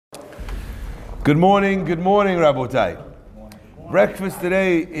Good morning, Rabotai. Breakfast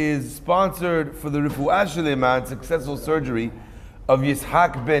today is sponsored for the Refuah Shlema, successful surgery of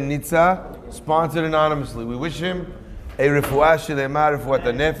Yitzhak ben Nitza, sponsored anonymously. We wish him a Refuah Shlema, Refuat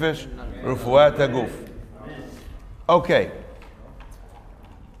HaNefesh, Refuat HaGuf. Okay.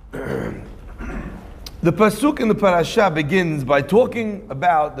 The pasuk in the parasha begins by talking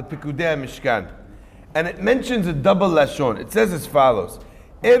about the Pikudei Mishkan, and it mentions a double lashon. It says as follows: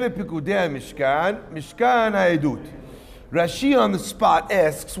 Eve Pikudei Mishkan, Mishkan Ha'edut. Rashi on the spot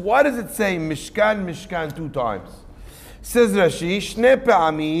asks, why does it say Mishkan, Mishkan 2 times? Says Rashi, Shne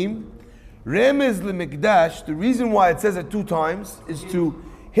Pa'amim, Remez LeMikdash. The reason why it says it 2 times is to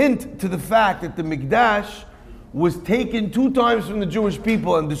hint to the fact that the Mikdash was taken 2 times from the Jewish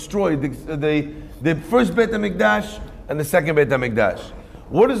people and destroyed. The first Beit HaMikdash and the second Beit HaMikdash.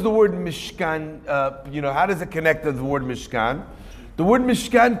 What is the word Mishkan? How does it connect to the word Mishkan? The word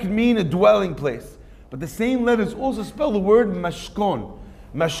Mishkan can mean a dwelling place, but the same letters also spell the word Mashkon.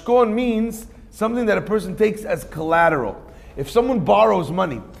 Mashkon means something that a person takes as collateral. If someone borrows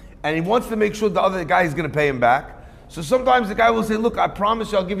money and he wants to make sure the other guy is going to pay him back, so sometimes the guy will say, "Look, I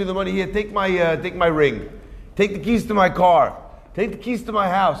promise you, I'll give you the money. Here, take my ring, take the keys to my car, take the keys to my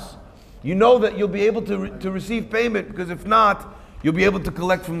house. You know that you'll be able to receive payment, because if not, you'll be able to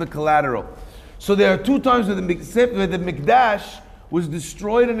collect from the collateral." So there are 2 times where the Mikdash was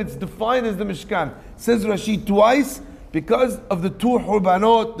destroyed, and it's defined as the Mishkan. Says Rashi twice because of the 2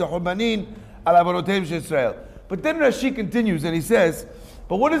 Hurbanot, the Hurbanin, al Avonoteim shel Israel. But then Rashi continues and he says,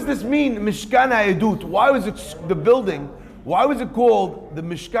 but what does this mean, Mishkan Ha'edut? Why was it the building? Why was it called the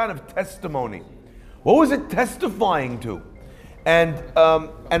Mishkan of testimony? What was it testifying to? And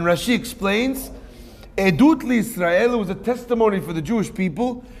Rashi explains, Edut liYisrael was a testimony for the Jewish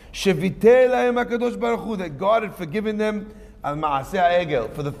people, Shevitei lahem HaKadosh Baruch Hu, that God had forgiven them al ma'aseh ha'egel,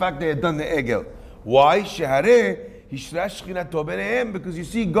 for the fact they had done the egel. Why? Shehareh hishra shchinato b'neihem, because you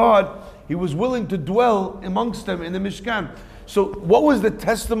see God, He was willing to dwell amongst them in the Mishkan. So what was the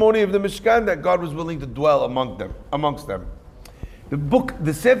testimony of the Mishkan? That God was willing to dwell amongst them.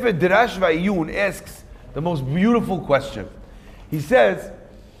 The Sefer Dirash Va'iyun asks the most beautiful question. He says,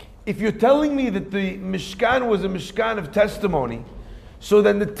 if you're telling me that the Mishkan was a Mishkan of testimony, so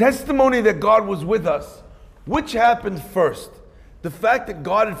then the testimony that God was with us, which happened first? The fact that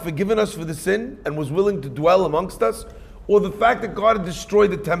God had forgiven us for the sin and was willing to dwell amongst us, or the fact that God had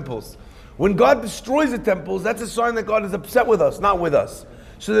destroyed the temples? When God destroys the temples, that's a sign that God is upset with us, not with us.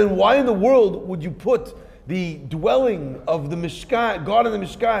 So then why in the world would you put the dwelling of the Mishkan, God in the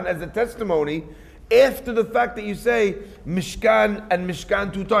Mishkan, as a testimony after the fact that you say Mishkan and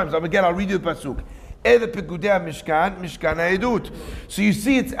Mishkan 2 times? Again, I'll read you the pasuk. Eve Pikudei Mishkan, Mishkan Ha'edut. So you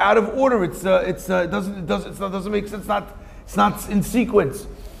see, it's out of order. It doesn't make sense. It's not in sequence.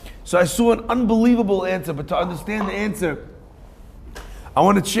 So I saw an unbelievable answer. But to understand the answer, I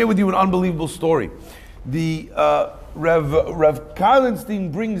want to share with you an unbelievable story. The Rav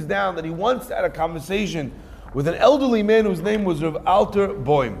Karlenstein brings down that he once had a conversation with an elderly man whose name was Rav Alter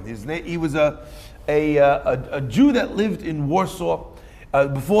Boim. He was a Jew that lived in Warsaw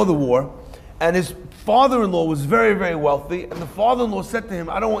before the war, and his father-in-law was very, very wealthy, and the father-in-law said to him,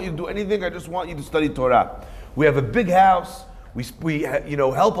 "I don't want you to do anything, I just want you to study Torah. We have a big house, we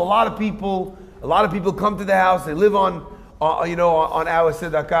help a lot of people come to the house, they live on our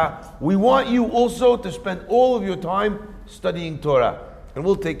tzedakah. We want you also to spend all of your time studying Torah, and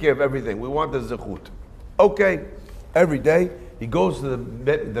we'll take care of everything. We want the zechut." Okay, every day he goes to the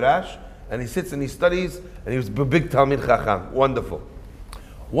Bet Midrash, and he sits and he studies, and he was a big Talmid Chacham. Wonderful.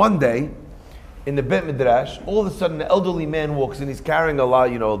 One day, in the Bet Midrash, all of a sudden, an elderly man walks in. He's carrying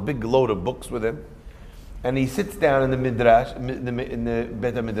a big load of books with him, and he sits down in the Midrash, in the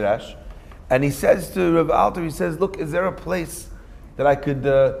Bet Midrash, and he says to Rav Alter, he says, "Look, is there a place that I could,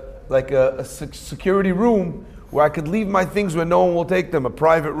 like a security room, where I could leave my things where no one will take them, a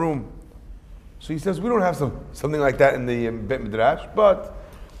private room?" So he says, "We don't have something like that in the Bet Midrash, but,"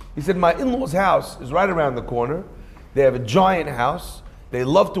 he said, "my in-laws' house is right around the corner. They have a giant house. They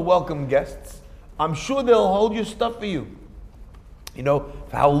love to welcome guests. I'm sure they'll hold your stuff for you. For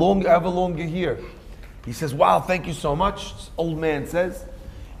however long you're here." He says, "Wow, thank you so much." This old man says.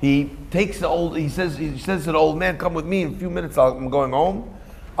 He says to the old man, "Come with me in a few minutes. I'm going home.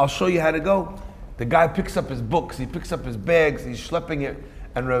 I'll show you how to go." The guy picks up his books. He picks up his bags. He's schlepping it,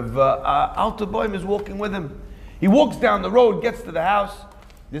 and Rav Alter Boim is walking with him. He walks down the road, gets to the house.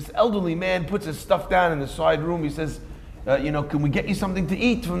 This elderly man puts his stuff down in the side room. He says, "Can we get you something to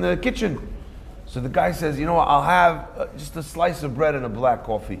eat from the kitchen?" So the guy says, "I'll have just a slice of bread and a black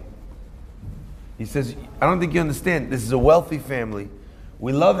coffee." He says, "I don't think you understand. This is a wealthy family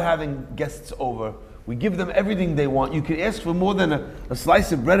We love having guests over. We give them everything they want. You can ask for more than a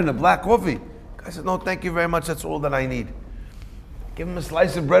slice of bread and a black coffee. The guy said, no, thank you very much. That's all that I need. Give him a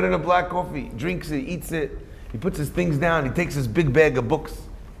slice of bread and a black coffee. Drinks it, eats it. He puts his things down. He takes his big bag of books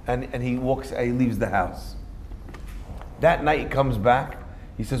and he leaves the house. That night he comes back.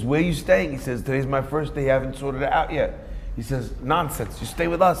 He says, where are you staying? He says, today's my first day. I haven't sorted it out yet. He says, nonsense. You stay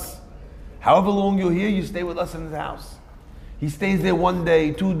with us. However long you're here, you stay with us in the house. He stays there 1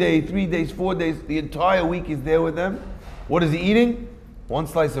 day, 2 days, 3 days, 4 days. The entire week he's there with them. What is he eating? 1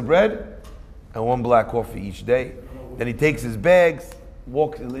 slice of bread and 1 black coffee each day. Then he takes his bags,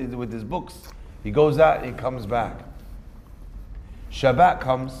 walks with his books. He goes out and he comes back. Shabbat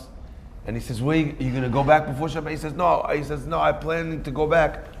comes and he says, where are you going to go back before Shabbat? He says, no. I'm planning to go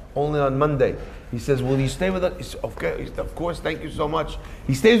back only on Monday. He says, will you stay with us? He says, okay, of course, thank you so much.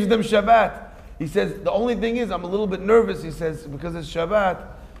 He stays with them Shabbat. He says, the only thing is, I'm a little bit nervous. He says, because it's Shabbat,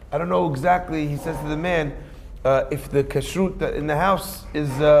 I don't know exactly. He says to the man, if the kashrut in the house is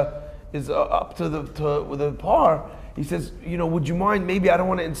up to the par. He says, would you mind? Maybe I don't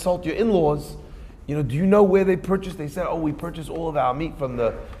want to insult your in-laws. Do you know where they purchased? They said, we purchase all of our meat from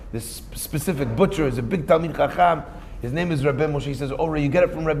this specific butcher. He's a big Talmid Chacham. His name is Rabbi Moshe. He says, you get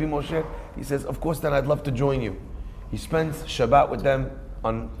it from Rabbi Moshe? He says, of course, then I'd love to join you. He spends Shabbat with them.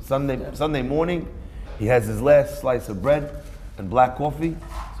 On Sunday morning, he has his last slice of bread and black coffee.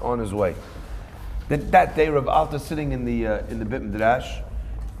 He's on his way. That day, Rav Alta sitting in the Beit Midrash.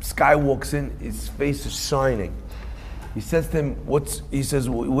 Sky walks in. His face is shining. He says to him,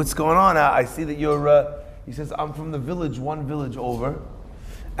 "What's going on? I see that you're." He says, "I'm from the village, one village over,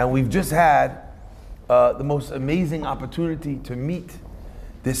 and we've just had the most amazing opportunity to meet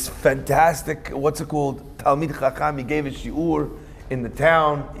this fantastic, what's it called, Talmid Chacham. He gave a shiur in the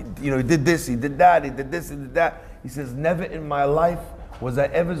town. He did this, he did that, he did this, he did that." He says, never in my life was I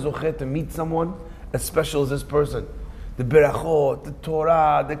ever zocher to meet someone as special as this person. The berachot, the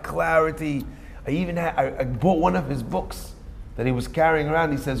Torah, the clarity. I bought one of his books that he was carrying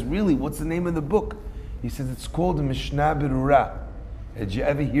around. He says, really, what's the name of the book? He says, it's called the Mishnah Berurah. Did you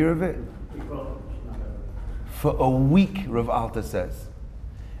ever hear of it? For a week, Rav Alta says.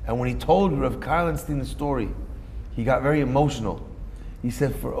 And when he told Rav Karlenstein the story, he got very emotional. He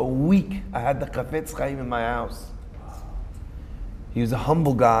said, for a week, I had the Chafetz Chaim in my house. He was a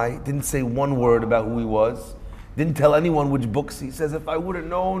humble guy, didn't say one word about who he was, didn't tell anyone which books. He says, if I would have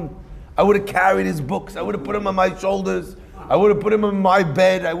known, I would have carried his books, I would have put him on my shoulders, I would have put him on my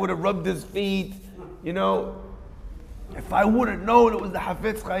bed, I would have rubbed his feet, If I would have known it was the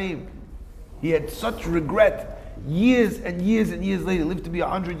Chafetz Chaim. He had such regret, years and years and years later, lived to be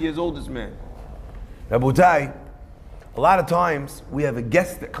 100 years old, this man. Rabotai, a lot of times we have a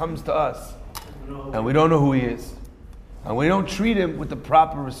guest that comes to us and we don't know who he is. And we don't treat him with the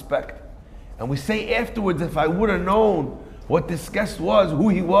proper respect. And we say afterwards, if I would have known what this guest was, who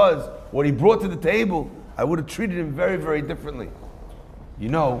he was, what he brought to the table, I would have treated him very, very differently.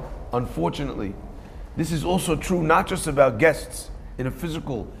 Unfortunately, this is also true not just about guests in a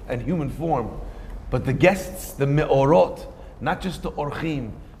physical and human form, but the guests, the me'orot, not just the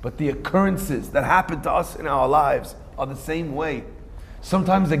orchim, but the occurrences that happen to us in our lives are the same way.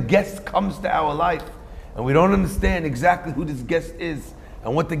 Sometimes a guest comes to our life and we don't understand exactly who this guest is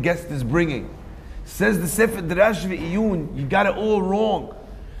and what the guest is bringing. Says the Sefer Drash Ve'iyun, you got it all wrong.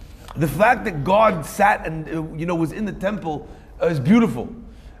 The fact that God sat and was in the temple is beautiful.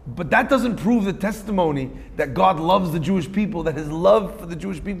 But that doesn't prove the testimony that God loves the Jewish people, that his love for the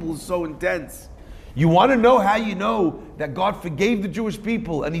Jewish people is so intense. You want to know how you know that God forgave the Jewish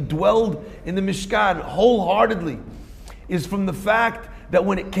people and he dwelled in the Mishkan wholeheartedly, is from the fact that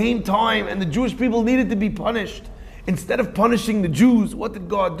when it came time and the Jewish people needed to be punished, instead of punishing the Jews, what did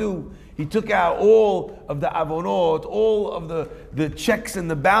God do? He took out all of the avonot, all of the checks and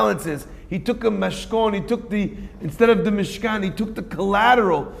the balances. He took a mashkon, instead of the Mishkan, he took the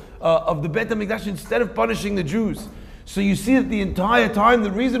collateral of the Beit HaMikdash instead of punishing the Jews. So you see that the entire time,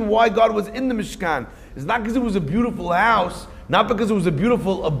 the reason why God was in the Mishkan is not because it was a beautiful house, not because it was a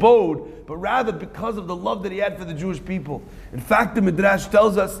beautiful abode, but rather because of the love that he had for the Jewish people. In fact, the Midrash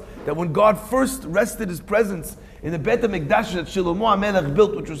tells us that when God first rested his presence in the Beit HaMikdash that Shlomo HaMelech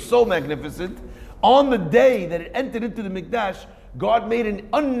built, which was so magnificent, on the day that it entered into the Mikdash, God made an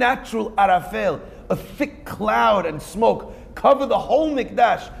unnatural arafel, a thick cloud and smoke, cover the whole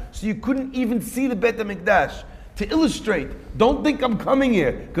Mikdash, so you couldn't even see the Beit HaMikdash. To illustrate, don't think I'm coming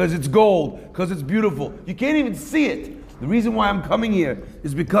here because it's gold, because it's beautiful. You can't even see it. The reason why I'm coming here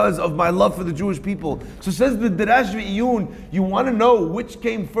is because of my love for the Jewish people. So says the Derash V'iyun, you want to know which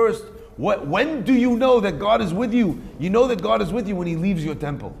came first, When do you know that God is with you? You know that God is with you when He leaves your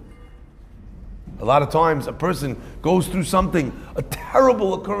temple. A lot of times a person goes through something, a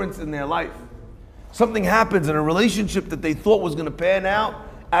terrible occurrence in their life. Something happens in a relationship that they thought was going to pan out,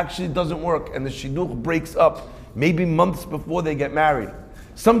 actually doesn't work, and the shidduch breaks up maybe months before they get married.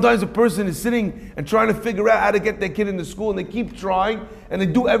 Sometimes a person is sitting and trying to figure out how to get their kid into school, and they keep trying, and they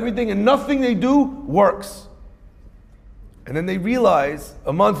do everything, and nothing they do works. And then they realize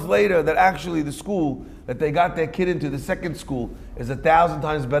a month later that actually the school that they got their kid into, the second school, is 1,000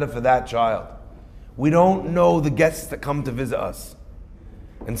 times better for that child. We don't know the guests that come to visit us.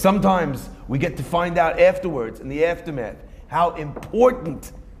 And sometimes we get to find out afterwards, in the aftermath, how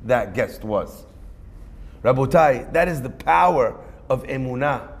important that guest was. Rabotai, that is the power of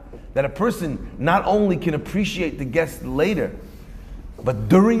emunah. That a person not only can appreciate the guest later, but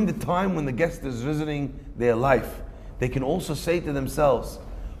during the time when the guest is visiting their life, they can also say to themselves,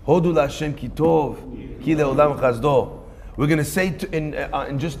 Hodu Hashem ki tov, ki le'olam chazdo. We're going to say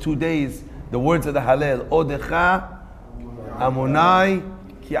in just 2 days the words of the Hallel. Odecha amonai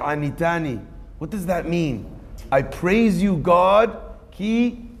ki anitani. What does that mean? I praise you, God,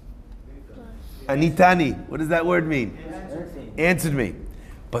 ki anitani. What does that word mean? Answered me.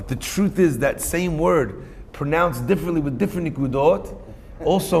 But the truth is that same word, pronounced differently with different nikudot,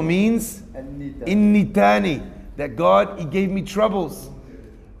 also means innitani. That God, He gave me troubles.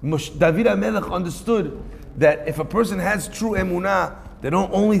 David HaMelech understood that if a person has true emunah, they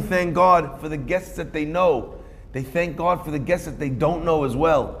don't only thank God for the guests that they know, they thank God for the guests that they don't know as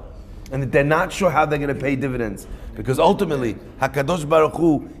well. And that they're not sure how they're going to pay dividends. Because ultimately, HaKadosh Baruch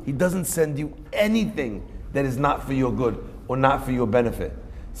Hu, He doesn't send you anything that is not for your good or not for your benefit.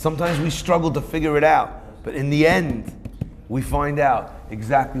 Sometimes we struggle to figure it out, but in the end, we find out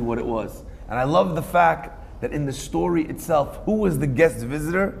exactly what it was. And I love the fact that in the story itself, who was the guest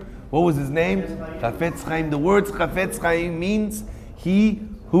visitor? What was his name? Chafetz Chaim. The words Chafetz Chaim means he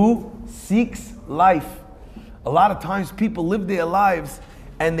who seeks life. A lot of times people live their lives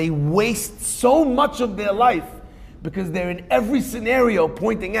and they waste so much of their life because they're in every scenario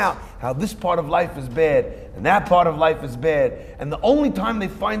pointing out how this part of life is bad and that part of life is bad. And the only time they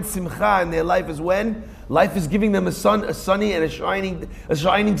find simcha in their life is when life is giving them a sunny and a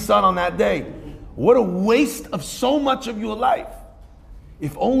shining sun on that day. What a waste of so much of your life.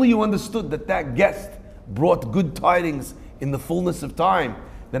 If only you understood that that guest brought good tidings in the fullness of time,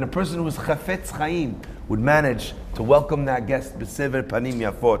 then a person who was chafetz chaim would manage to welcome that guest b'sever panim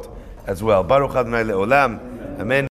yafot as well. Baruch Adonai le'olam. Amen.